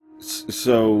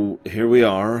So here we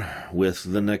are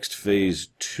with the next phase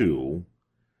 2.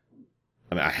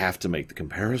 I mean, I have to make the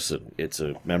comparison. It's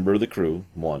a member of the crew,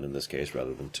 1 in this case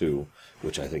rather than 2,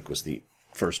 which I think was the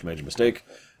first major mistake,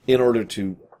 in order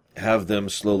to have them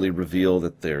slowly reveal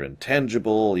that they're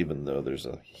intangible, even though there's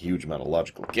a huge amount of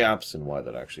logical gaps in why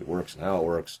that actually works and how it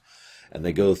works. And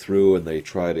they go through and they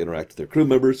try to interact with their crew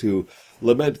members who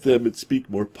lament them and speak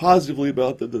more positively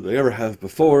about them than they ever have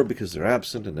before because they're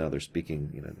absent, and now they're speaking,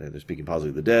 they're speaking positively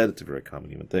of the dead. It's a very common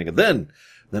human thing. And then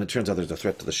it turns out there's a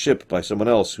threat to the ship by someone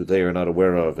else who they are not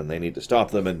aware of, and they need to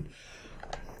stop them. And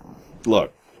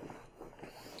look,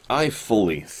 I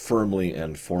fully, firmly,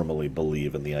 and formally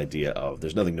believe in the idea of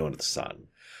there's nothing new under the sun.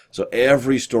 So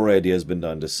every story idea has been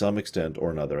done to some extent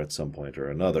or another at some point or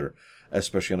another,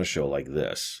 especially on a show like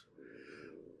this.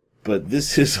 But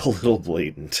this is a little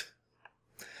blatant.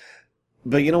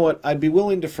 But you know what? I'd be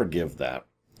willing to forgive that,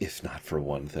 if not for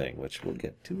one thing, which we'll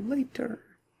get to later.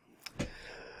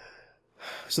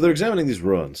 So they're examining these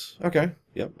ruins. Okay,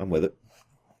 yep, I'm with it.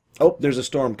 Oh, there's a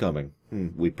storm coming.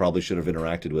 We probably should have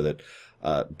interacted with it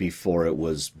before it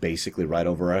was basically right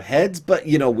over our heads. But,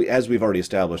 as we've already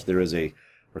established, there is a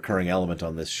recurring element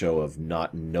on this show of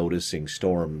not noticing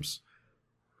storms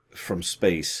from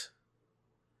space.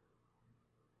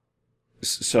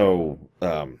 So,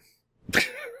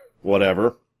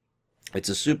 whatever. It's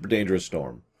a super dangerous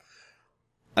storm.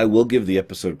 I will give the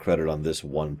episode credit on this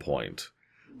one point.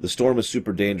 The storm is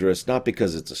super dangerous, not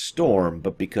because it's a storm,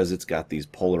 but because it's got these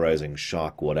polarizing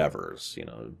shock whatevers,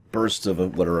 bursts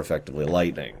of what are effectively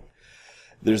lightning.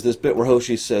 There's this bit where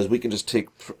Hoshi says, we can just take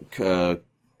cover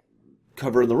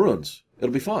in the ruins.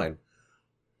 It'll be fine.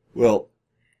 Well,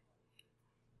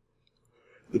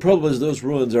 the problem is those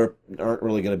ruins aren't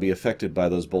really going to be affected by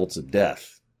those bolts of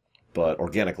death. But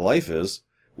organic life is,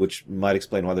 which might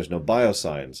explain why there's no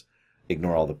biosigns.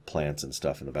 Ignore all the plants and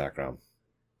stuff in the background.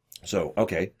 So,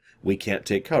 okay, we can't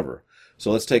take cover. So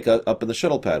let's take up in the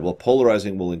shuttle pad. Well,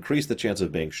 polarizing will increase the chance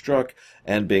of being struck,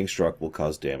 and being struck will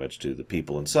cause damage to the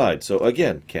people inside. So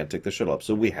again, can't take the shuttle up,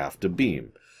 so we have to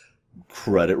beam.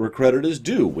 Credit where credit is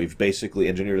due. We've basically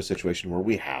engineered a situation where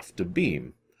we have to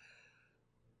beam.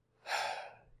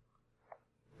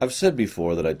 I've said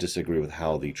before that I disagree with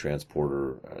how the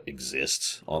transporter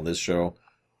exists on this show,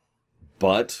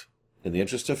 but in the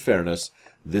interest of fairness,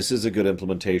 this is a good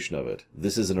implementation of it.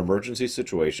 This is an emergency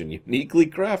situation uniquely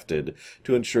crafted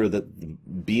to ensure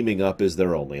that beaming up is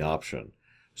their only option.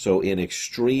 So in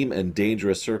extreme and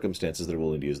dangerous circumstances, they're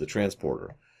willing to use the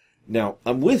transporter. Now,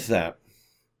 I'm with that,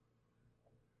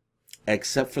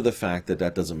 except for the fact that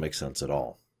that doesn't make sense at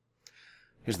all.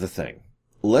 Here's the thing.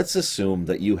 Let's assume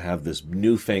that you have this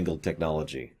newfangled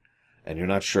technology, and you're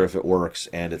not sure if it works,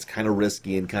 and it's kind of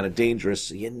risky and kind of dangerous,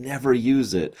 so you never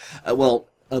use it.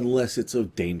 Unless it's a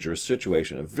dangerous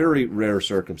situation, a very rare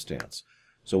circumstance.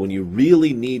 So when you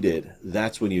really need it,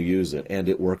 that's when you use it, and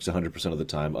it works 100% of the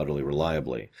time utterly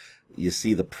reliably. You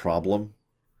see the problem?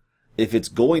 If it's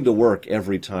going to work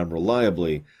every time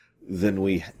reliably, then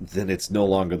it's no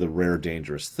longer the rare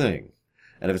dangerous thing.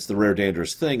 And if it's the rare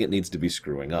dangerous thing, it needs to be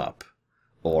screwing up.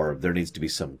 Or there needs to be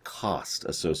some cost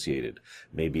associated.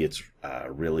 Maybe it's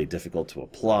really difficult to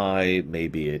apply.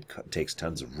 Maybe it takes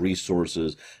tons of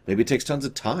resources. Maybe it takes tons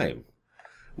of time.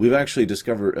 We've actually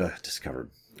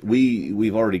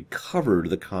We've already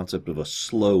covered the concept of a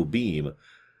slow beam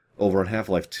over in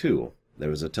Half-Life 2.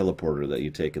 There was a teleporter that you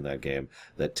take in that game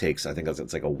that takes, I think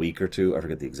it's like a week or two, I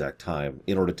forget the exact time,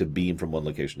 in order to beam from one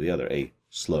location to the other, a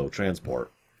slow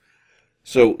transport.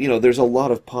 So, there's a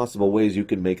lot of possible ways you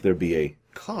can make there be a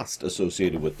cost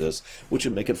associated with this, which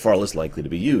would make it far less likely to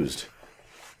be used.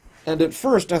 And at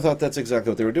first, I thought that's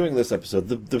exactly what they were doing in this episode.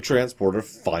 The transporter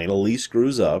finally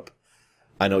screws up.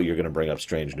 I know you're going to bring up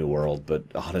Strange New World, but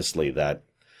honestly,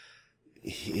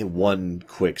 one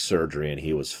quick surgery and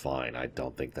he was fine. I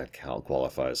don't think that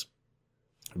qualifies.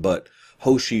 But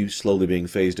Hoshi slowly being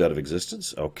phased out of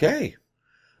existence? Okay,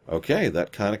 that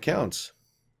kind of counts.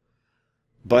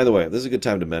 By the way, this is a good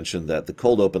time to mention that the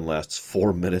cold open lasts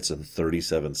 4 minutes and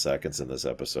 37 seconds in this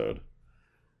episode.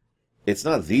 It's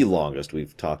not the longest.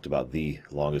 We've talked about the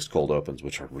longest cold opens,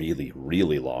 which are really,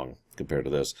 really long compared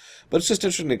to this. But it's just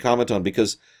interesting to comment on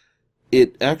because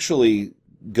it actually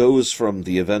goes from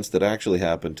the events that actually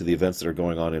happen to the events that are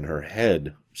going on in her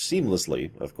head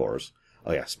seamlessly, of course.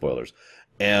 Oh yeah, spoilers.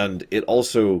 And it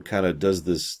also kind of does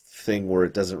this thing where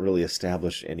it doesn't really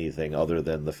establish anything other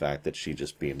than the fact that she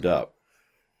just beamed up.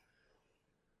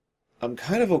 I'm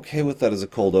kind of okay with that as a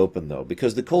cold open, though,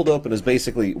 because the cold open is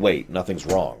basically, wait, nothing's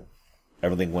wrong.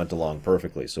 Everything went along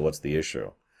perfectly, so what's the issue?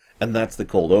 And that's the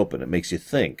cold open. It makes you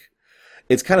think.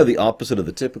 It's kind of the opposite of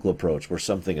the typical approach where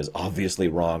something is obviously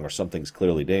wrong or something's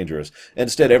clearly dangerous.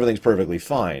 Instead, everything's perfectly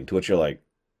fine, to which you're like,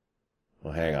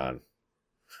 well, hang on.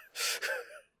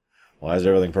 Why is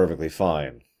everything perfectly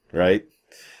fine? Right?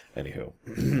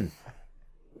 Anywho.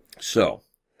 So,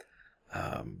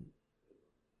 I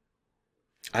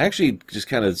actually just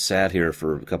kind of sat here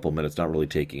for a couple of minutes, not really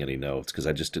taking any notes, because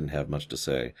I just didn't have much to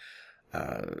say.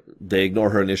 They ignore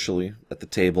her initially at the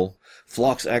table.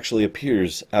 Phlox actually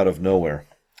appears out of nowhere.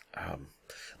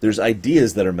 There's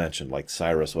ideas that are mentioned, like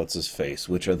Cyrus, what's-his-face,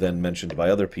 which are then mentioned by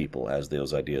other people as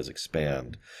those ideas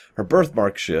expand. Her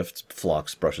birthmark shifts.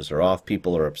 Phlox brushes her off.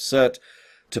 People are upset.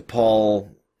 T'Pol,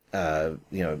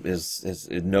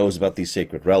 knows about these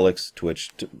sacred relics, to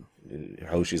which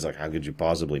Hoshi's like, how could you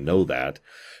possibly know that?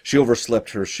 She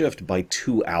overslept her shift by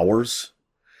 2 hours.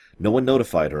 No one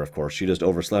notified her, of course. She just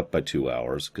overslept by 2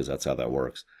 hours, because that's how that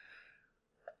works.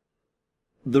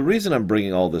 The reason I'm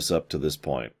bringing all this up to this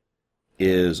point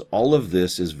is all of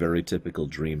this is very typical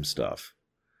Dream stuff.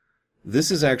 This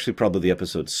is actually probably the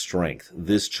episode's strength,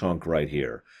 this chunk right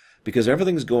here. Because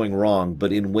everything's going wrong,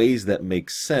 but in ways that make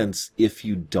sense if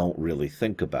you don't really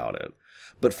think about it.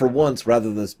 But for once,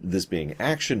 rather than this being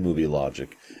action movie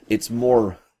logic, it's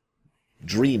more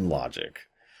dream logic.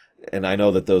 And I know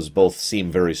that those both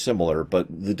seem very similar, but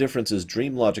the difference is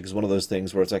dream logic is one of those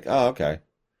things where it's like, oh, okay.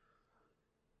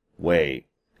 Wait,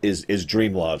 is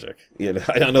dream logic.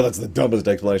 I know that's the dumbest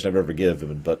explanation I've ever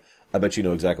given, but I bet you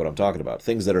know exactly what I'm talking about.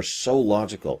 Things that are so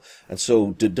logical and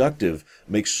so deductive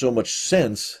make so much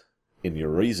sense in your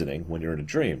reasoning when you're in a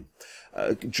dream.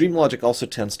 Dream logic also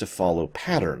tends to follow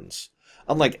patterns.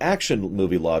 Unlike action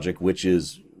movie logic, which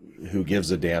is who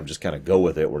gives a damn, just kind of go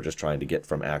with it. We're just trying to get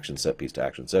from action set piece to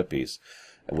action set piece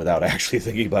without actually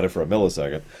thinking about it for a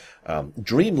millisecond.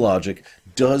 Dream logic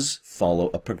does follow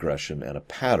a progression and a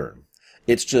pattern.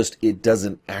 It's just, it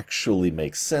doesn't actually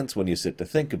make sense when you sit to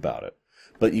think about it.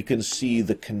 But you can see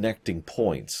the connecting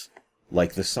points,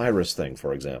 like the Cyrus thing,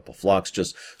 for example. Phlox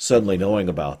just suddenly knowing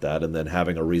about that and then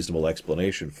having a reasonable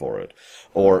explanation for it.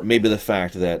 Or maybe the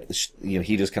fact that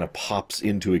he just kind of pops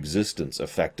into existence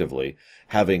effectively,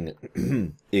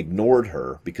 having ignored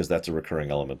her, because that's a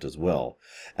recurring element as well.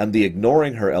 And the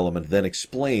ignoring her element then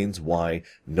explains why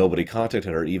nobody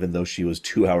contacted her, even though she was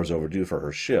 2 hours overdue for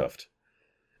her shift.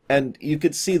 And you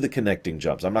could see the connecting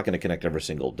jumps. I'm not going to connect every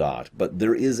single dot, but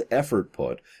there is effort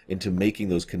put into making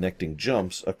those connecting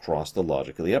jumps across the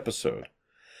logic of the episode.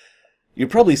 You're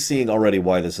probably seeing already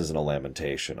why this isn't a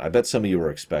lamentation. I bet some of you were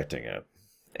expecting it.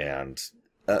 And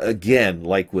again,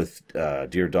 like with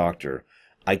Dear Doctor,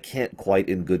 I can't quite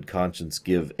in good conscience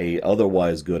give a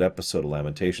otherwise good episode a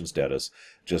lamentation status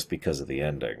just because of the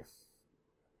ending.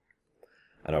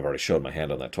 I know I've already showed my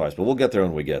hand on that twice, but we'll get there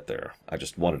when we get there. I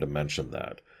just wanted to mention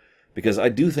that. Because I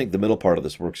do think the middle part of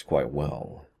this works quite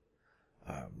well.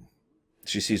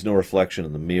 She sees no reflection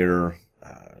in the mirror.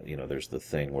 There's the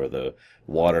thing where the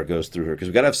water goes through her. Because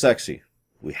we've got to have sexy.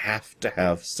 We have to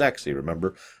have sexy,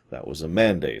 remember? That was a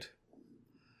mandate.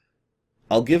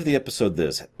 I'll give the episode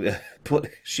this.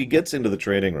 She gets into the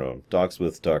training room, talks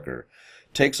with Tucker,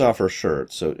 takes off her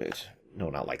shirt. No,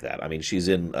 not like that. I mean, she's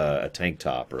in a tank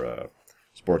top or a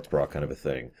sports bra kind of a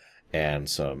thing, and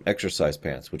some exercise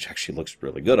pants, which actually looks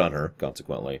really good on her,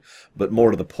 consequently. But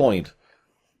more to the point,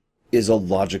 is a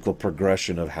logical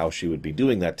progression of how she would be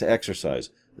doing that to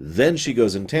exercise. Then she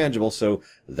goes intangible, so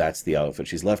that's the outfit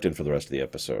she's left in for the rest of the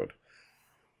episode.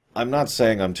 I'm not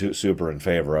saying I'm too super in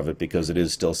favor of it, because it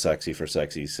is still sexy for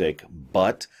sexy's sake,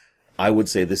 but I would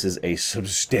say this is a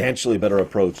substantially better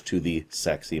approach to the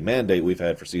sexy mandate we've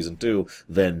had for Season 2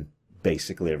 than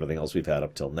basically everything else we've had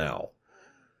up till now.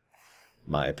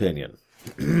 My opinion.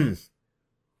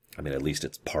 I mean, at least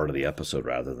it's part of the episode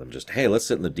rather than just, hey, let's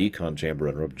sit in the decon chamber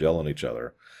and rub gel on each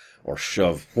other. Or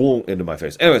shove into my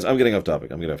face. Anyways, I'm getting off topic.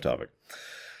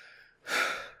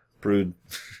 Prude.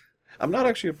 I'm not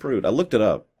actually a prude. I looked it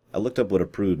up. I looked up what a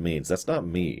prude means. That's not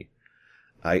me.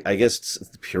 I guess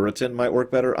Puritan might work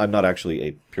better. I'm not actually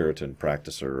a Puritan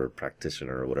practicer or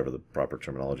practitioner or whatever the proper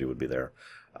terminology would be there.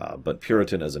 But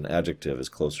Puritan as an adjective is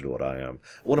closer to what I am.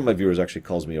 One of my viewers actually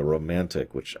calls me a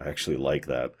romantic, which I actually like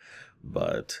that.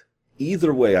 But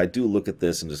either way, I do look at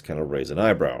this and just kind of raise an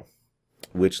eyebrow,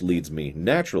 which leads me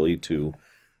naturally to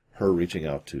her reaching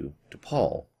out to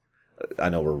Paul. I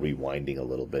know we're rewinding a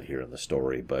little bit here in the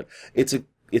story, but it's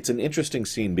an interesting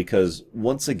scene because,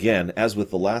 once again, as with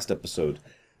the last episode,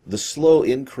 the slow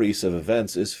increase of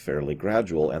events is fairly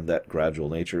gradual, and that gradual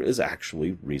nature is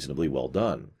actually reasonably well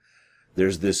done.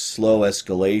 There's this slow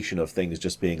escalation of things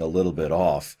just being a little bit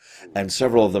off, and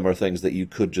several of them are things that you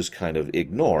could just kind of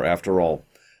ignore. After all,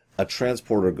 a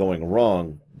transporter going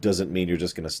wrong doesn't mean you're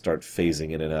just going to start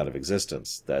phasing in and out of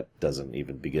existence. That doesn't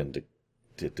even begin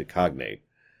to cognate.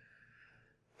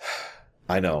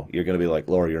 I know, you're going to be like,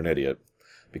 Laura, you're an idiot.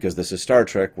 Because this is Star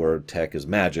Trek where tech is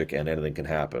magic and anything can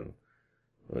happen.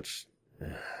 Which,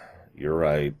 you're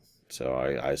right. So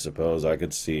I suppose I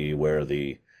could see where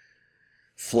the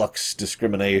flux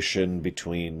discrimination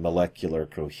between molecular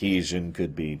cohesion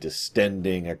could be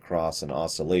distending across an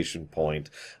oscillation point,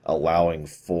 allowing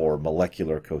for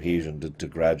molecular cohesion to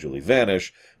gradually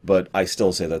vanish, but I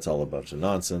still say that's all a bunch of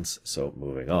nonsense, so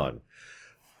moving on.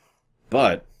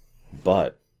 But,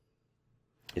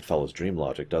 it follows dream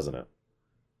logic, doesn't it?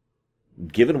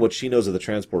 Given what she knows of the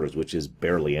transporters, which is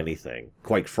barely anything,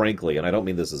 quite frankly, and I don't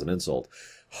mean this as an insult,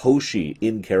 Hoshi,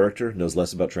 in character, knows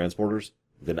less about transporters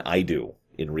than I do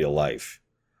in real life.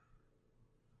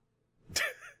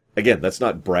 Again, that's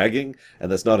not bragging,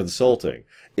 and that's not insulting.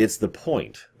 It's the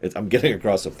point. I'm getting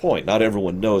across a point. Not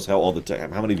everyone knows how all the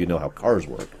time. How many of you know how cars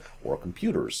work? Or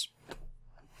computers?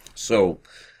 So,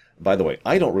 by the way,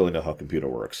 I don't really know how a computer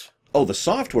works. Oh, the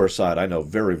software side I know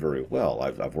very, very well.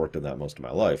 I've worked in that most of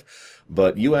my life.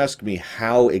 But you ask me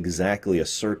how exactly a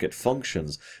circuit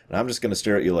functions, and I'm just going to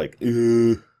stare at you like,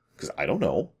 because I don't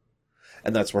know.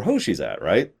 And that's where Hoshi's at,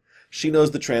 right? She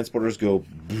knows the transporters go,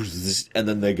 and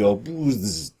then they go,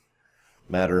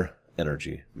 matter,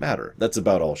 energy, matter. That's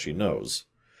about all she knows.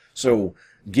 So,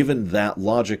 given that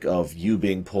logic of you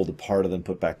being pulled apart and then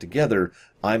put back together,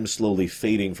 I'm slowly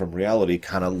fading from reality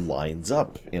kind of lines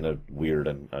up in a weird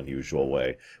and unusual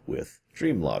way with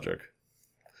dream logic.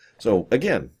 So,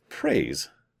 again, praise.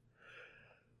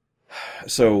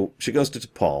 So, she goes to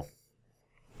T'Pol.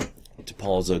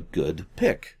 T'Pol's a good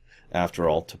pick. After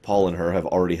all, T'Pol and her have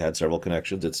already had several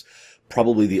connections. It's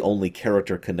probably the only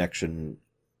character connection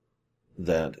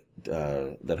that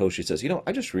Hoshi says,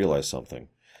 I just realized something.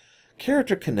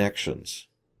 Character connections.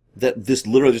 This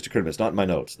literally just occurred to me. It's not in my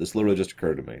notes. This literally just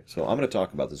occurred to me. So I'm going to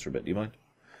talk about this for a bit. Do you mind?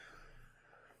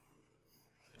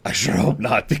 I sure hope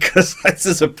not, because this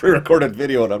is a pre-recorded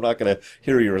video and I'm not going to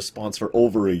hear your response for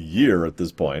over a year at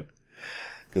this point.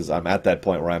 Because I'm at that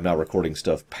point where I'm now recording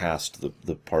stuff past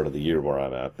the part of the year where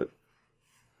I'm at. But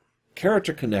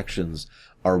character connections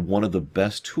are one of the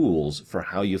best tools for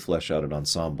how you flesh out an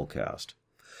ensemble cast.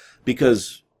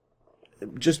 Because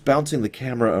just bouncing the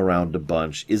camera around a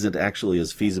bunch isn't actually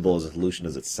as feasible as a solution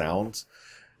as it sounds.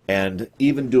 And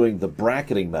even doing the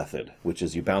bracketing method, which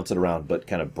is you bounce it around but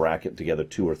kind of bracket together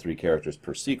 2 or 3 characters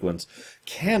per sequence,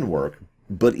 can work,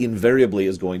 but invariably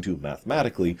is going to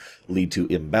mathematically lead to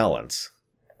imbalance.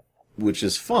 Which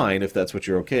is fine if that's what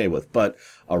you're okay with. But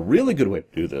a really good way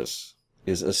to do this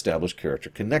is establish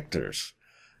character connectors.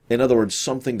 In other words,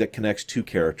 something that connects 2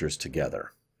 characters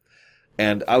together.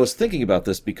 And I was thinking about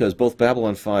this because both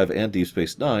Babylon 5 and Deep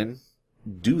Space Nine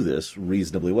do this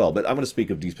reasonably well. But I'm going to speak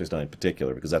of Deep Space Nine in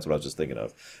particular because that's what I was just thinking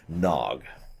of. Nog.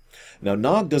 Now,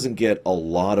 Nog doesn't get a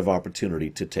lot of opportunity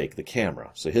to take the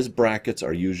camera. So his brackets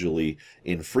are usually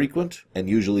infrequent and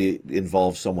usually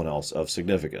involve someone else of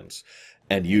significance.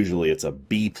 And usually it's a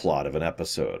B plot of an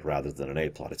episode rather than an A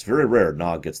plot. It's very rare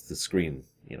Nog gets the screen,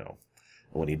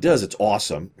 When he does, it's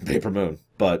awesome. Paper Moon.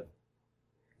 But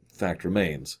fact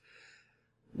remains.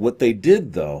 What they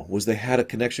did, though, was they had a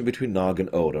connection between Nog and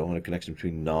Odo, and a connection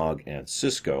between Nog and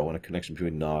Sisko, and a connection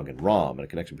between Nog and Rom, and a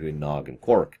connection between Nog and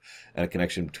Quark, and a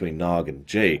connection between Nog and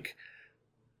Jake.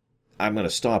 I'm going to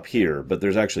stop here, but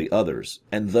there's actually others.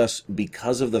 And thus,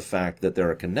 because of the fact that there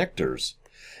are connectors,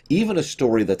 even a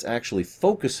story that's actually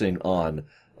focusing on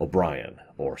O'Brien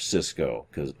or Sisko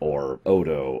or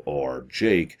Odo or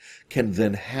Jake can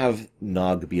then have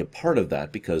Nog be a part of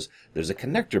that because there's a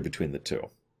connector between the two.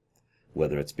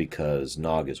 Whether it's because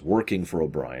Nog is working for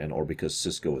O'Brien or because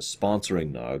Sisko is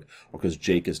sponsoring Nog or because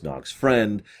Jake is Nog's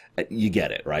friend, you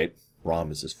get it, right? Rom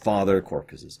is his father,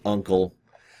 Quark is his uncle.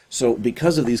 So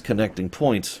because of these connecting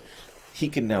points, he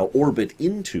can now orbit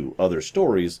into other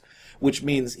stories, which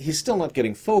means he's still not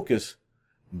getting focus,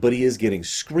 but he is getting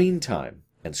screen time.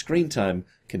 And screen time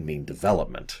can mean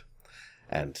development.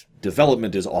 And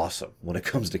development is awesome when it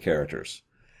comes to characters.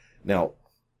 Now,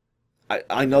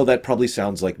 I know that probably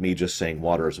sounds like me just saying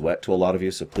water is wet to a lot of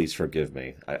you, so please forgive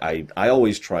me. I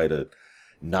always try to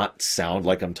not sound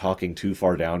like I'm talking too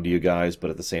far down to you guys, but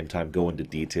at the same time go into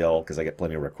detail, because I get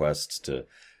plenty of requests to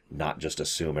not just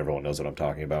assume everyone knows what I'm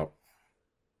talking about.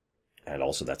 And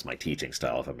also, that's my teaching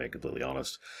style, if I'm being completely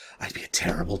honest. I'd be a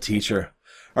terrible teacher.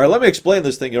 All right, let me explain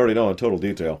this thing you already know in total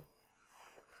detail.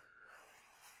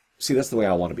 See, that's the way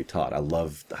I want to be taught. I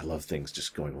love things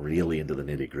just going really into the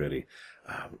nitty-gritty,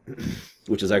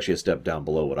 which is actually a step down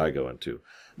below what I go into.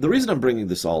 The reason I'm bringing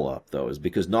this all up, though, is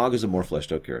because Nog is a more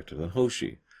fleshed-out character than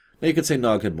Hoshi. Now, you could say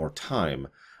Nog had more time,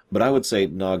 but I would say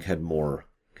Nog had more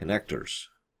connectors.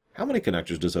 How many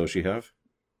connectors does Hoshi have?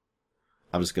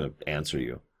 I'm just going to answer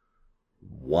you.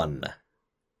 1.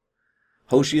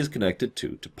 Hoshi is connected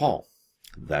to T'Pol.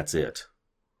 That's it.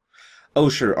 Oh,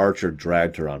 sure, Archer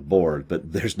dragged her on board,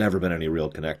 but there's never been any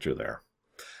real connector there.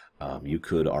 You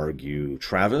could argue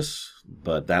Travis,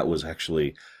 but that was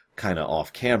actually kind of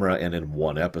off camera and in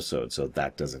one episode, so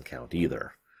that doesn't count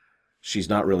either. She's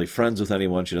not really friends with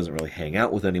anyone. She doesn't really hang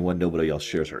out with anyone. Nobody else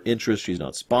shares her interests. She's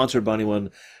not sponsored by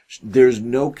anyone. There's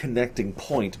no connecting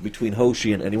point between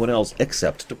Hoshi and anyone else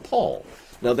except T'Pol.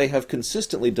 Now, they have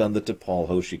consistently done the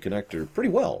T'Pol-Hoshi connector pretty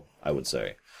well, I would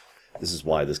say. This is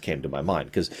why this came to my mind,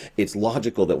 because it's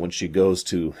logical that when she goes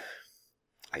to...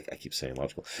 I keep saying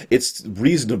logical. It's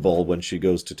reasonable when she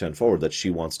goes to 10 Forward that she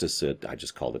wants to sit... I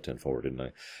just called it 10 Forward, didn't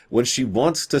I? When she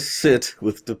wants to sit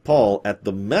with T'Pol at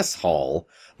the mess hall,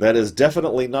 that is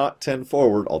definitely not 10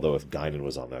 Forward, although if Guinan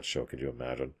was on that show, could you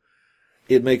imagine?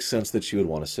 It makes sense that she would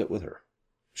want to sit with her.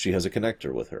 She has a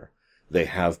connector with her. They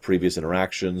have previous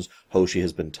interactions. Hoshi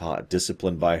has been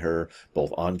disciplined by her,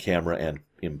 both on camera and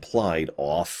implied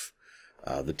off.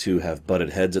 The two have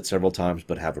butted heads at several times,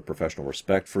 but have a professional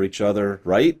respect for each other,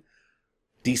 right?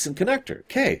 Decent connector.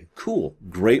 Okay, cool.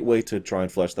 Great way to try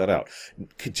and flesh that out.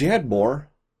 Could you add more?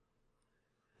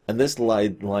 And this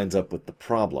lines up with the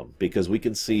problem, because we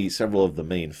can see several of the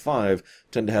main 5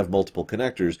 tend to have multiple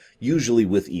connectors, usually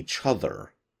with each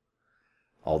other.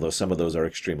 Although some of those are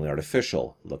extremely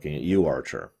artificial, looking at you,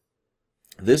 Archer.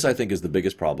 This, I think, is the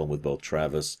biggest problem with both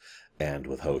Travis and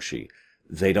with Hoshi.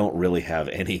 They don't really have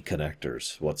any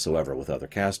connectors whatsoever with other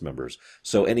cast members,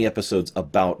 so any episodes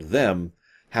about them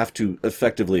have to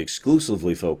effectively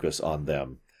exclusively focus on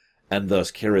them, and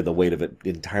thus carry the weight of it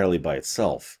entirely by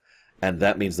itself. And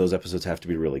that means those episodes have to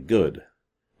be really good,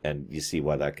 and you see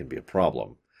why that can be a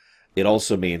problem. It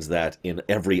also means that in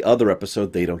every other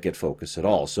episode, they don't get focus at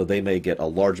all, so they may get a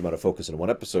large amount of focus in one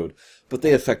episode, but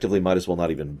they effectively might as well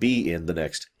not even be in the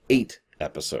next 8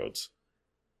 episodes.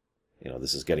 You know,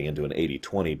 this is getting into an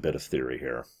 80-20 bit of theory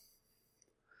here.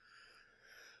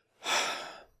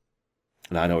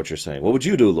 Now, I know what you're saying. What would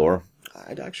you do, Lore?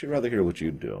 I'd actually rather hear what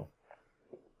you'd do.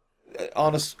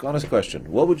 Honest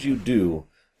question. What would you do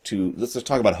to... Let's just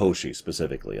talk about Hoshi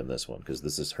specifically in this one, because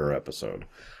this is her episode.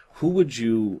 Who would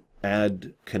you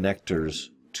add connectors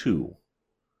to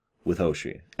with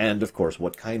Hoshi? And, of course,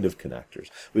 what kind of connectors?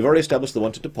 We've already established the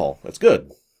one to T'Pol. That's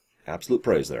good. Absolute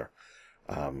praise there.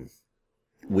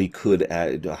 We could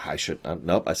add...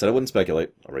 Nope, I said I wouldn't speculate.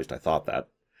 Or at least I thought that.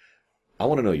 I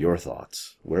want to know your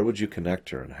thoughts. Where would you connect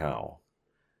her and how?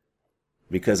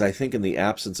 Because I think in the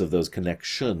absence of those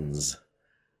connections,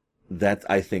 that,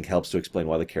 I think, helps to explain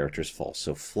why the characters fall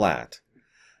so flat.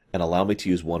 And allow me to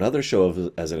use one other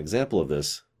show as an example of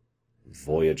this,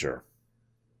 Voyager.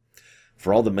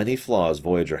 For all the many flaws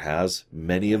Voyager has,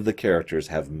 many of the characters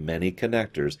have many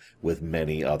connectors with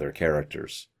many other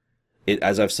characters.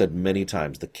 As I've said many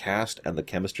times, the cast and the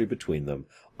chemistry between them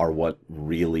are what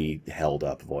really held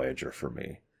up Voyager for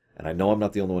me. And I know I'm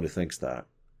not the only one who thinks that.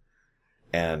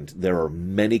 And there are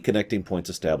many connecting points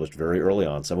established very early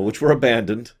on, some of which were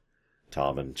abandoned.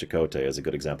 Tom and Chakotay is a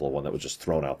good example of one that was just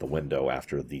thrown out the window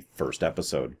after the first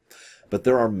episode. But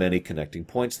there are many connecting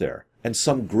points there. And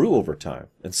some grew over time,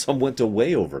 and some went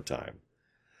away over time.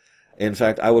 In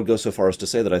fact, I would go so far as to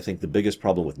say that I think the biggest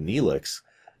problem with Neelix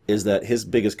is that his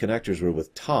biggest connectors were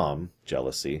with Tom,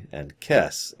 jealousy, and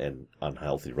Kes, an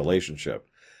unhealthy relationship.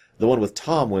 The one with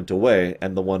Tom went away,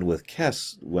 and the one with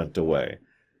Kes went away.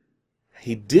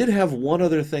 He did have one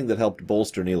other thing that helped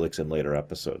bolster Neelix in later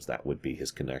episodes. That would be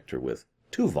his connector with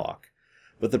Tuvok.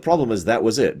 But the problem is that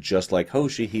was it. Just like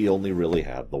Hoshi, he only really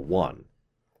had the one.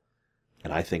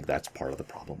 And I think that's part of the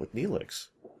problem with Neelix.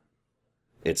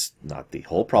 It's not the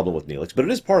whole problem with Neelix, but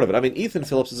it is part of it. I mean, Ethan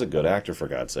Phillips is a good actor, for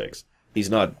God's sakes. He's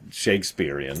not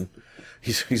Shakespearean.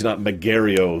 He's not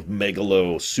Megario,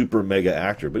 megalo, super mega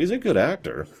actor, but he's a good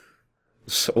actor.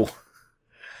 So,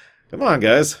 come on,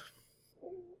 guys.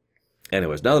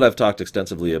 Anyways, now that I've talked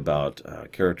extensively about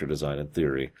character design and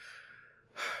theory,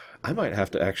 I might have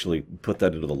to actually put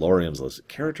that into the Lorium's list.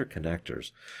 Character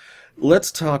connectors.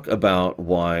 Let's talk about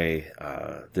why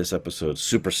this episode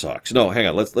super sucks. No, hang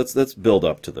on. Let's build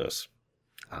up to this.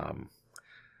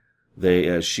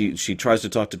 She tries to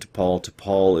talk to T'Pol.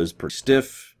 T'Pol is pretty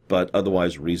stiff, but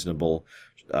otherwise reasonable.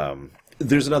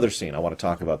 There's another scene I want to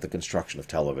talk about, the construction of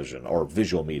television, or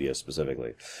visual media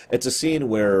specifically. It's a scene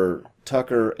where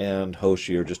Tucker and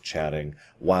Hoshi are just chatting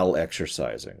while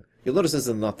exercising. You'll notice this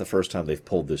is not the first time they've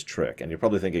pulled this trick, and you're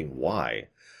probably thinking, why?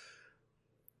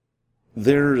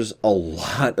 there's a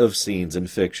lot of scenes in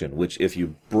fiction which, if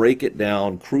you break it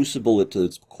down, crucible it to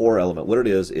its core element, what it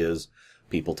is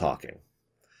people talking.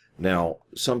 Now,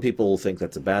 some people think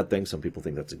that's a bad thing, some people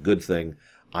think that's a good thing.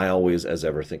 I always, as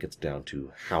ever, think it's down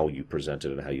to how you present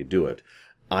it and how you do it.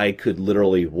 I could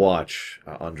literally watch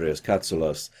Andreas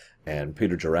Katsulas and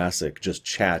Peter Jurassic just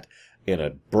chat in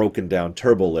a broken-down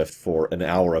turbolift for an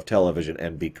hour of television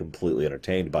and be completely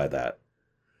entertained by that.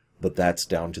 But that's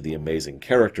down to the amazing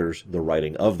characters, the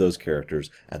writing of those characters,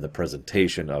 and the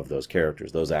presentation of those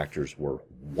characters. Those actors were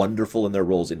wonderful in their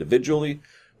roles individually,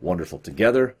 wonderful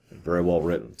together, and very well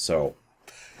written. So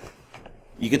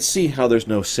you can see how there's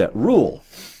no set rule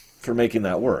for making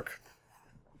that work.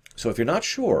 So if you're not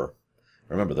sure,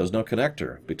 remember, there's no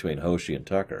connector between Hoshi and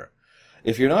Tucker.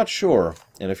 If you're not sure,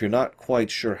 and if you're not quite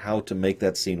sure how to make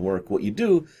that scene work, what you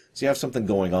do is you have something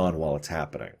going on while it's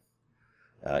happening.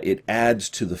 It adds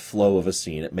to the flow of a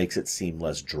scene. It makes it seem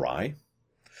less dry.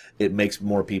 It makes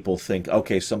more people think,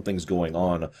 okay, something's going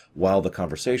on while the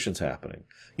conversation's happening.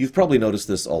 You've probably noticed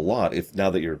this a lot now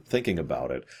that you're thinking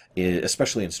about it,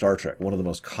 especially in Star Trek. One of the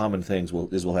most common things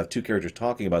is we'll have two characters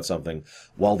talking about something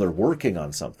while they're working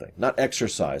on something. Not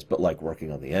exercise, but like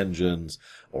working on the engines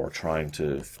or trying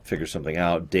to figure something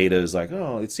out. Data is like,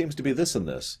 oh, it seems to be this and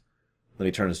this. Then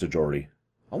he turns to Geordi.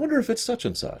 I wonder if it's such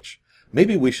and such.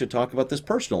 Maybe we should talk about this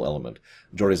personal element.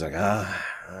 Geordi's like,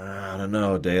 I don't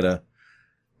know, Data.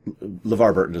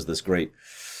 LeVar Burton does this great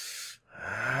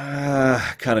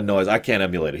kind of noise. I can't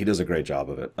emulate it. He does a great job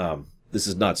of it. This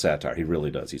is not satire. He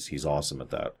really does. He's awesome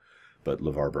at that. But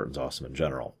LeVar Burton's awesome in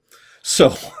general.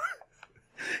 So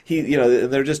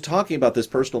they're just talking about this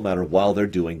personal matter while they're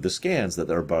doing the scans that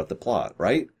are about the plot,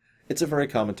 right? It's a very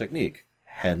common technique.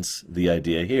 Hence the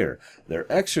idea here.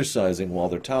 They're exercising while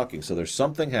they're talking, so there's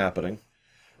something happening,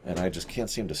 and I just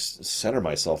can't seem to center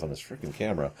myself on this freaking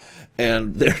camera.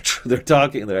 And they're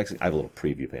talking. I have a little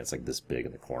preview pane. It's like this big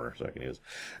in the corner, so I can use.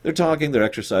 They're talking. They're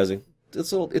exercising.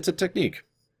 It's a technique.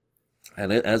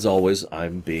 And as always,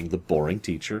 I'm being the boring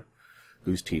teacher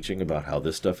who's teaching about how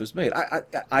this stuff is made.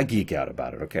 I geek out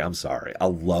about it. Okay, I'm sorry. I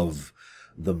love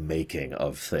the making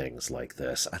of things like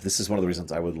this. This is one of the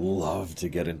reasons I would love to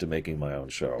get into making my own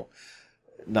show.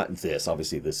 Not this,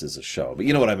 obviously this is a show, but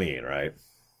you know what I mean, right?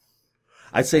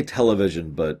 I'd say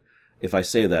television, but if I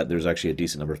say that, there's actually a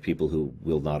decent number of people who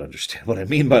will not understand what I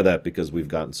mean by that, because we've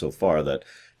gotten so far that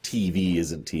TV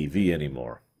isn't TV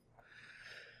anymore.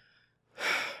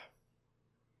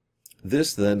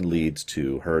 This then leads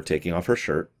to her taking off her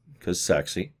shirt, because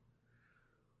sexy.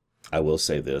 I will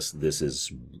say this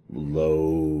is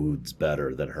loads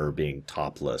better than her being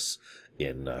topless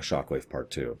in Shockwave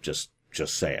Part 2. Just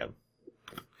saying.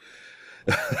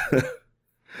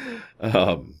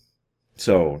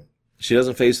 So, she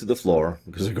doesn't face to the floor,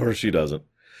 because of course she doesn't.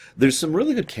 There's some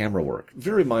really good camera work.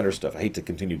 Very minor stuff. I hate to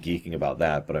continue geeking about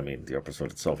that, but I mean, the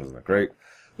episode itself isn't that great.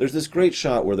 There's this great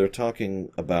shot where they're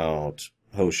talking about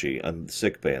Hoshi and the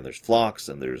sickbay, and there's Phlox,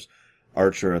 and there's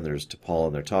Archer, and there's T'Pol,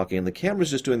 and they're talking, and the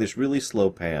camera's just doing this really slow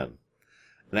pan.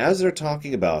 And as they're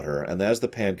talking about her, and as the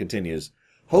pan continues,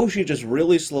 Hoshi just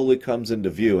really slowly comes into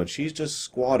view, and she's just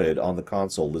squatted on the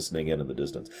console listening in the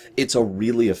distance. It's a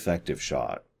really effective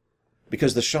shot,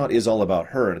 because the shot is all about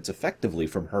her, and it's effectively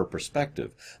from her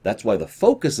perspective. That's why the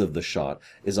focus of the shot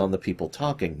is on the people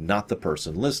talking, not the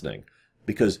person listening,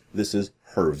 because this is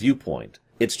her viewpoint.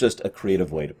 It's just a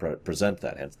creative way to present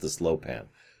that, hence the slow pan.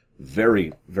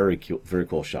 Very, very cute, very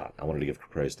cool shot. I wanted to give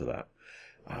praise to that.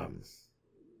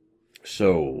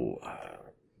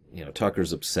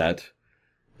 Tucker's upset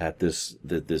at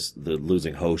the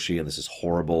losing Hoshi, and this is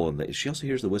horrible. And she also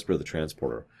hears the whisper of the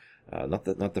transporter. Not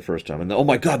the first time. And oh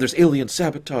my God, there's alien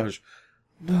sabotage.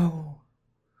 No.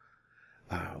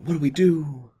 What do we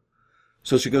do?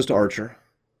 So she goes to Archer.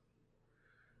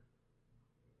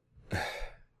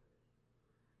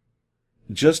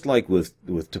 Just like with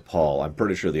T'Pol, I'm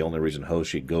pretty sure the only reason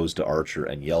Hoshi goes to Archer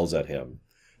and yells at him,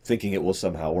 thinking it will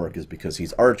somehow work, is because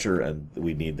he's Archer and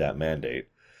we need that mandate.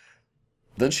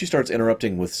 Then she starts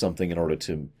interrupting with something in order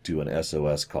to do an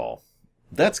SOS call.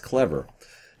 That's clever.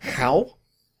 How?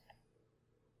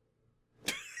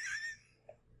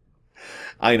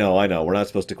 I know. We're not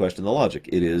supposed to question the logic.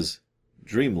 It is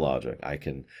dream logic. I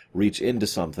can reach into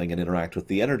something and interact with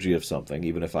the energy of something,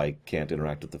 even if I can't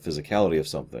interact with the physicality of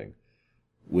something.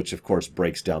 Which, of course,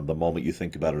 breaks down the moment you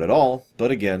think about it at all,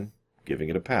 but again, giving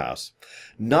it a pass.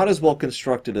 Not as well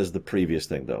constructed as the previous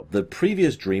thing, though. The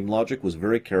previous dream logic was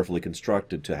very carefully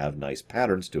constructed to have nice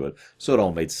patterns to it, so it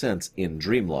all made sense in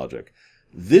dream logic.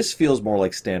 This feels more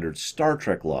like standard Star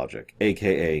Trek logic,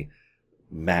 a.k.a.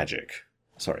 magic.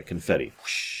 Sorry, confetti.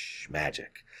 Whoosh,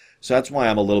 magic. So that's why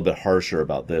I'm a little bit harsher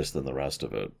about this than the rest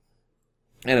of it.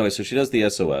 Anyway, so she does the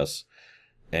SOS,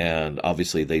 and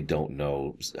obviously they don't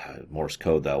know Morse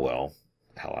code that well.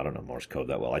 Hell, I don't know Morse code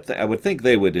that well. I would think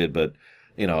they did, but,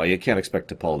 you can't expect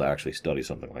T'Pol to actually study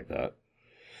something like that.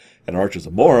 And Archer's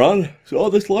a moron, so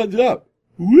all this lines up.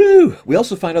 Woo! We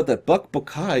also find out that Buck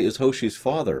Bokai is Hoshi's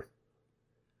father.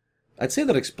 I'd say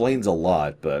that explains a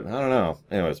lot, but I don't know.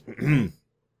 Anyways,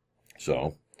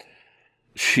 so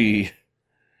she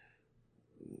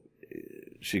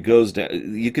goes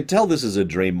down. You could tell this is a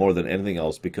dream more than anything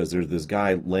else because there's this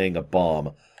guy laying a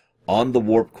bomb on the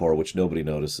warp core, which nobody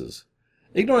notices.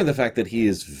 Ignoring the fact that he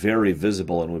is very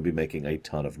visible and would be making a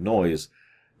ton of noise,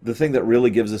 the thing that really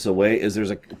gives this away is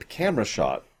there's a camera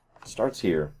shot. It starts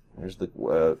here. Here's the.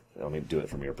 Let me do it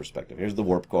from your perspective. Here's the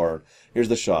warp core. Here's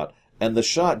the shot. And the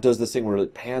shot does this thing where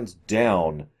it pans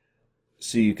down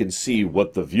so you can see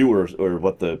what the viewers or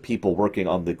what the people working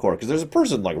on the core, because there's a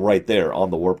person like right there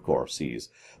on the warp core sees.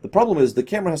 The problem is the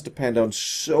camera has to pan down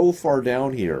so far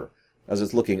down here as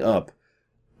it's looking up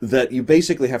that you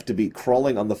basically have to be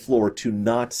crawling on the floor to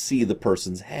not see the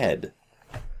person's head.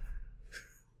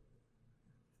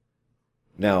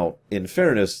 Now, in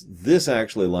fairness, this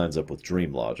actually lines up with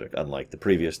dream logic, unlike the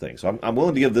previous thing. So I'm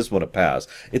willing to give this one a pass.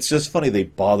 It's just funny they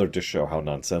bothered to show how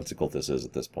nonsensical this is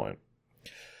at this point.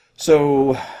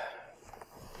 So,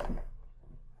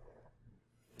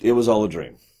 it was all a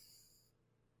dream.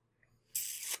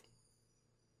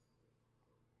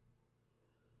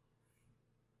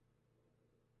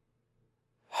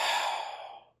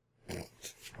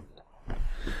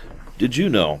 Did you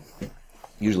know...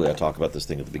 Usually I talk about this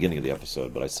thing at the beginning of the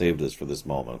episode, but I saved this for this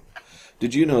moment.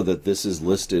 Did you know that this is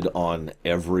listed on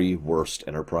every worst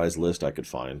Enterprise list I could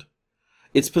find?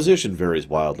 Its position varies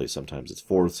wildly. Sometimes it's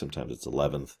 4th, sometimes it's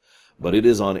 11th, but it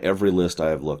is on every list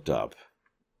I have looked up.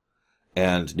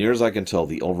 And near as I can tell,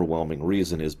 the overwhelming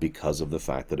reason is because of the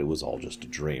fact that it was all just a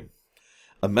dream.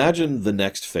 Imagine the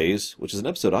next phase, which is an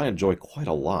episode I enjoy quite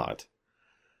a lot.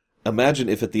 Imagine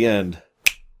if at the end,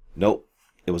 nope,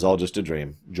 it was all just a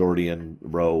dream. Geordi and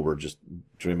Ro were just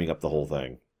dreaming up the whole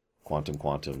thing.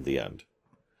 Quantum, the end.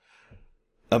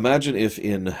 Imagine if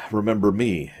in Remember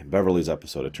Me, Beverly's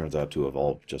episode, it turns out to have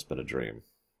all just been a dream.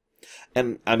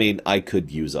 And, I mean, I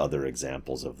could use other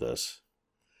examples of this.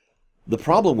 The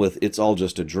problem with It's All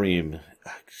Just a Dream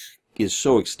is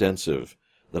so extensive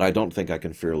that I don't think I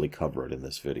can fairly cover it in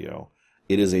this video.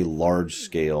 It is a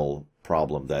large-scale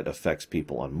problem that affects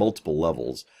people on multiple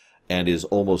levels, and is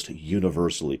almost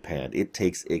universally panned. It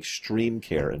takes extreme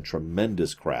care and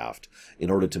tremendous craft in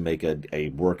order to make a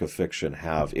work of fiction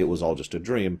have It Was All Just a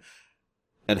Dream,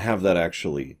 and have that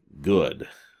actually good.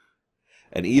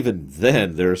 And even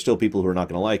then, there are still people who are not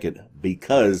going to like it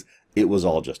because it was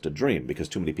all just a dream, because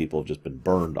too many people have just been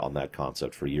burned on that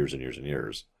concept for years and years and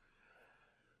years.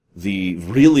 The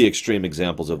really extreme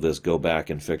examples of this go back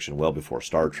in fiction well before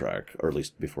Star Trek, or at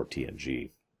least before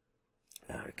TNG.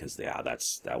 Because,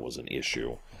 that was an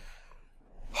issue.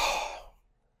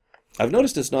 I've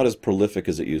noticed it's not as prolific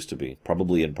as it used to be,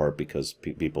 probably in part because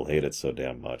people hate it so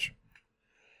damn much.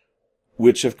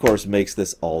 Which, of course, makes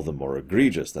this all the more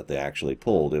egregious that they actually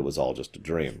pulled It Was All Just a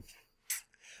Dream.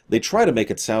 They try to make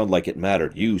it sound like it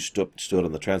mattered. You stood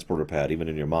on the transporter pad, even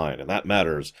in your mind, and that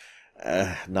matters.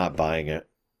 Not buying it.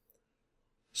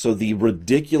 So the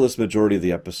ridiculous majority of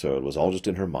the episode was all just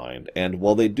in her mind, and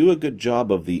while they do a good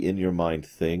job of the in-your-mind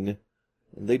thing,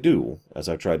 they do, as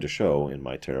I've tried to show in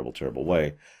my terrible, terrible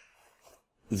way,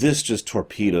 this just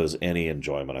torpedoes any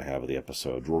enjoyment I have of the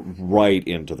episode right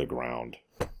into the ground.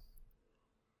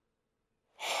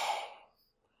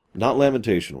 Not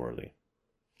lamentation-worthy.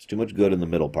 It's too much good in the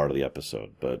middle part of the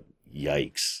episode, but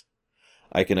yikes.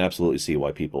 I can absolutely see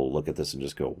why people look at this and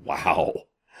just go, wow.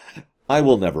 I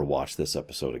will never watch this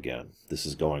episode again. This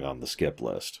is going on the skip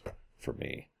list for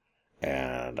me.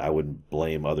 And I wouldn't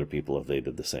blame other people if they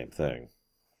did the same thing.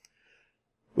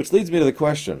 Which leads me to the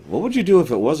question, what would you do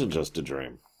if it wasn't just a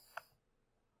dream?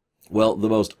 Well, the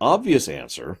most obvious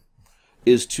answer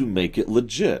is to make it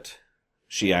legit.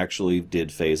 She actually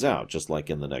did phase out, just like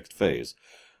in the next phase.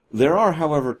 There are,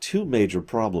 however, two major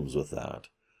problems with that.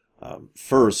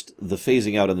 First, the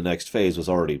phasing out in the next phase was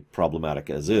already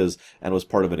problematic as is, and was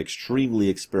part of an extremely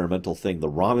experimental thing the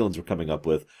Romulans were coming up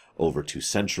with over 2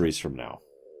 centuries from now.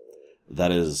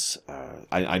 That is,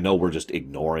 I know we're just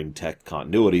ignoring tech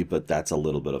continuity, but that's a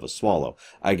little bit of a swallow.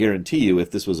 I guarantee you, if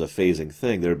this was a phasing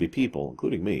thing, there would be people,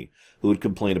 including me, who would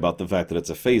complain about the fact that it's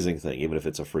a phasing thing, even if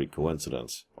it's a freak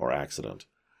coincidence or accident.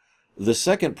 The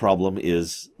second problem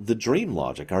is the dream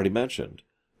logic I already mentioned.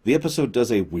 The episode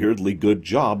does a weirdly good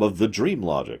job of the dream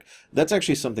logic. That's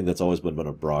actually something that's always been one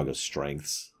of Braga's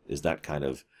strengths, is that kind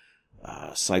of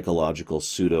psychological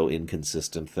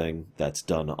pseudo-inconsistent thing that's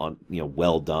done on,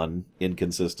 well done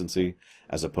inconsistency,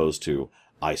 as opposed to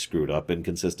I screwed up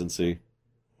inconsistency.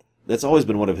 That's always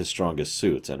been one of his strongest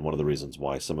suits, and one of the reasons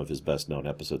why some of his best-known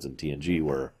episodes in TNG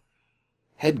were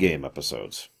head game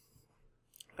episodes.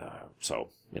 So,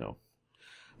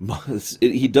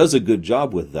 he does a good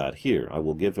job with that here. I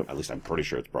will give him, at least I'm pretty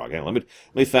sure it's Braga. Hang on, let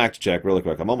me fact check really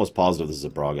quick. I'm almost positive this is a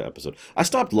Braga episode. I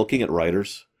stopped looking at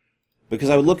writers, because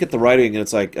I would look at the writing and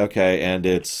it's like, okay, and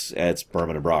it's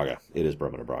Berman and Braga. It is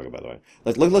Berman and Braga, by the way.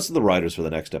 Let's listen to the writers for the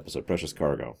next episode, Precious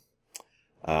Cargo.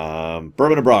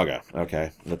 Berman and Braga.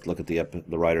 Okay, let's look at the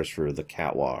writers for The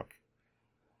Catwalk.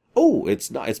 Oh, it's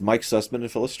Mike Sussman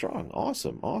and Phyllis Strong.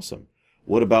 Awesome.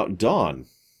 What about Dawn?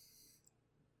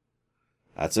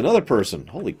 That's another person.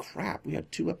 Holy crap, we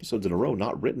had 2 episodes in a row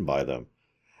not written by them.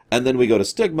 And then we go to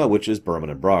Stigma, which is Berman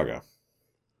and Braga.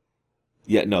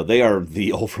 Yeah, no, they are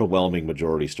the overwhelming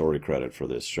majority story credit for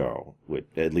this show,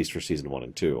 at least for season 1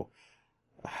 and 2,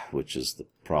 which is the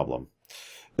problem.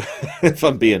 If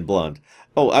I'm being blunt.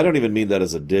 Oh, I don't even mean that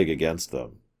as a dig against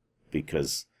them,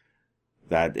 because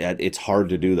it's hard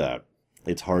to do that.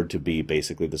 It's hard to be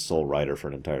basically the sole writer for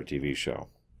an entire TV show.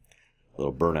 A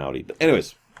little burnout-y. But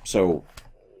anyways, so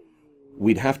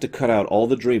we'd have to cut out all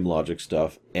the dream logic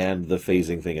stuff, and the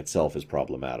phasing thing itself is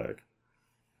problematic.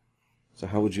 So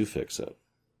how would you fix it?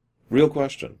 Real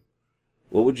question.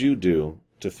 What would you do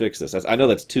to fix this? I know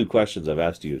that's 2 questions I've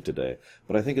asked you today,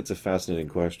 but I think it's a fascinating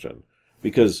question.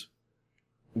 Because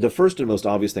the first and most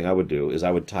obvious thing I would do is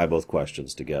I would tie both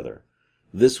questions together.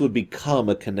 This would become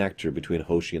a connector between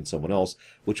Hoshi and someone else,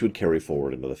 which would carry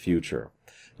forward into the future.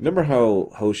 Remember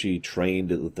how Hoshi trained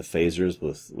with the phasers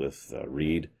with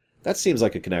Reed? That seems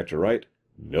like a connector, right?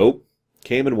 Nope.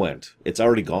 Came and went. It's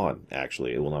already gone,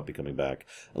 actually. It will not be coming back,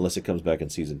 unless it comes back in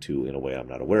Season 2 in a way I'm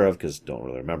not aware of, because don't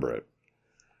really remember it.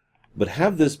 But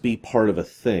have this be part of a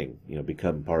thing,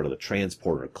 become part of the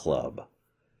Transporter Club.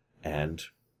 And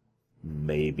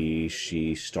maybe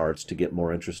she starts to get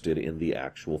more interested in the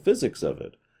actual physics of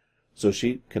it. So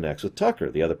she connects with Tucker,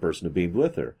 the other person who beamed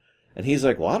with her. And he's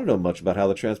like, well, I don't know much about how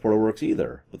the transporter works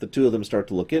either. But the 2 of them start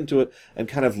to look into it and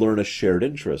kind of learn a shared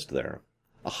interest there.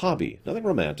 A hobby. Nothing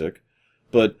romantic.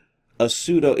 But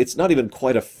it's not even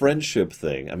quite a friendship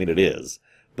thing. I mean, it is.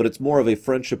 But it's more of a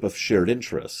friendship of shared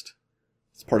interest.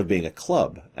 It's part of being a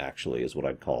club, actually, is what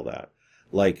I'd call that.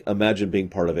 Like, imagine being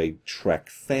part of a Trek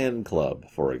fan club,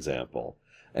 for example.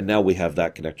 And now we have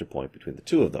that connector point between the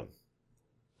 2 of them.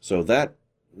 So that,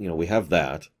 we have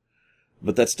that.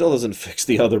 But that still doesn't fix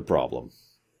the other problem.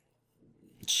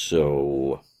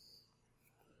 So,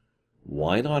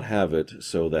 why not have it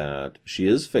so that she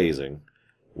is phasing?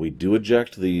 We do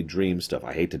eject the dream stuff.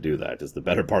 I hate to do that. It's the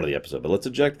better part of the episode. But let's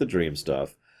eject the dream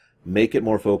stuff. Make it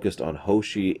more focused on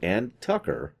Hoshi and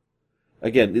Tucker.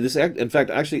 Again, in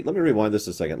fact, actually, let me rewind this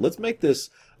a second. Let's make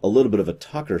this a little bit of a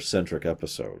Tucker-centric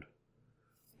episode.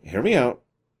 Hear me out.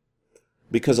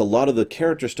 Because a lot of the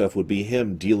character stuff would be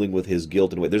him dealing with his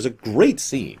guilt and weight. There's a great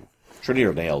scene.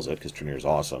 Trinier nails it, because Trinier's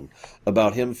awesome.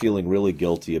 About him feeling really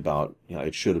guilty about,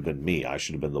 it should have been me. I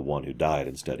should have been the one who died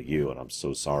instead of you, and I'm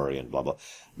so sorry, and blah, blah.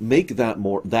 Make that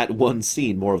one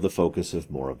scene more of the focus of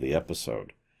more of the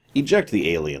episode. Eject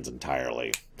the aliens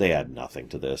entirely. They add nothing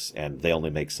to this, and they only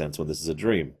make sense when this is a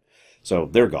dream. So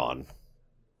they're gone.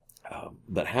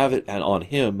 But have it on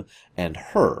him and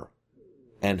her,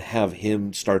 and have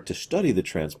him start to study the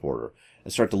transporter,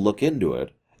 and start to look into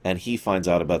it, and he finds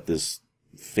out about this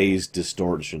phase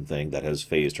distortion thing that has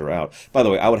phased her out. By the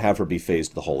way, I would have her be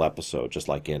phased the whole episode, just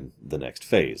like in the next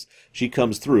phase. She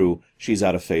comes through, she's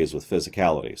out of phase with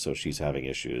physicality, so she's having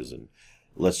issues, and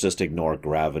let's just ignore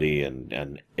gravity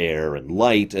and air and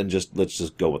light, and let's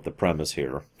just go with the premise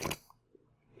here.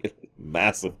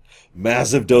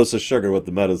 Massive dose of sugar with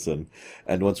the medicine.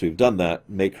 And once we've done that,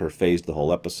 make her phased the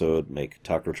whole episode, make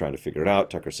Tucker trying to figure it out.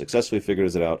 Tucker successfully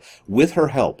figures it out with her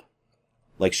help.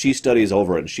 Like, she studies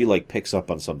over it, and she, picks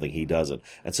up on something he doesn't.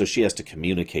 And so she has to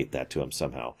communicate that to him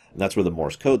somehow. And that's where the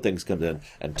Morse code things come in.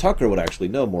 And Tucker would actually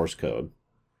know Morse code.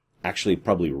 Actually,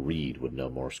 probably Reed would know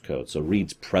Morse code. So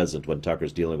Reed's present when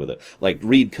Tucker's dealing with it. Like,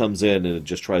 Reed comes in and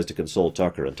just tries to console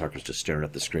Tucker, and Tucker's just staring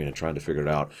at the screen and trying to figure it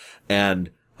out. And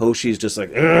Hoshi's just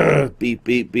like, beep,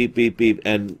 beep, beep, beep, beep.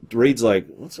 And Reed's like,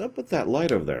 what's up with that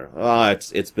light over there?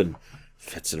 It's been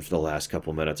fixing for the last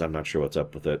couple minutes. I'm not sure what's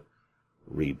up with it.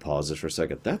 Reed pauses for a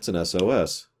second. That's an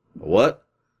SOS. What?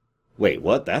 Wait,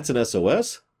 what? That's an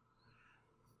SOS?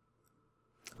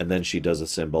 And then she does a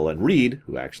symbol, and Reed,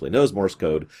 who actually knows Morse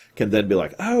code, can then be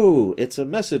like, oh, it's a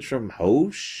message from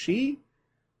Hoshi?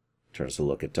 Turns to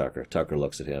look at Tucker. Tucker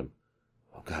looks at him.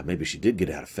 Oh, God, maybe she did get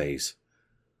out of phase.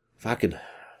 If I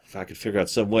if I could figure out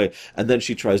some way. And then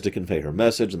she tries to convey her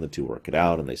message, and the two work it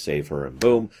out, and they save her, and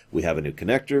boom, we have a new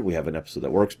connector, we have an episode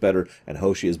that works better, and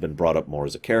Hoshi has been brought up more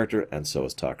as a character, and so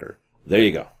is Tucker. There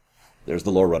you go. There's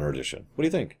the Lore Runner edition. What do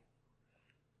you think?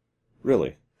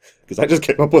 Really? Because I just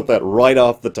came up with that right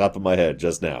off the top of my head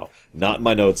just now. Not in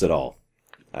my notes at all.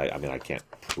 I mean, I can't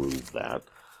prove that.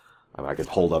 I mean, I could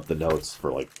hold up the notes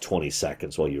for like 20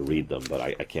 seconds while you read them, but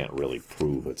I can't really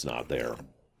prove it's not there.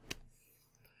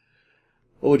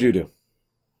 What would you do?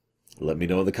 Let me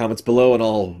know in the comments below, and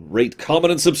I'll rate,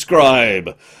 comment, and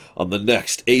subscribe on the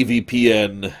next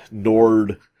AVPN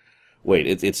Nord. Wait,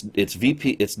 it's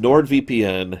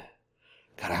NordVPN.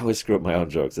 God, I always screw up my own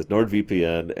jokes. It's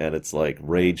NordVPN, and it's like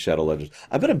Raid Shadow Legends.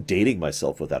 I bet I'm dating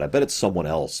myself with that. I bet it's someone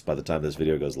else by the time this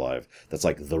video goes live. That's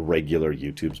like the regular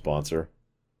YouTube sponsor.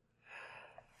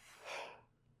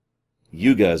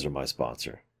 You guys are my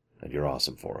sponsor, and you're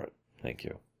awesome for it. Thank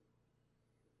you.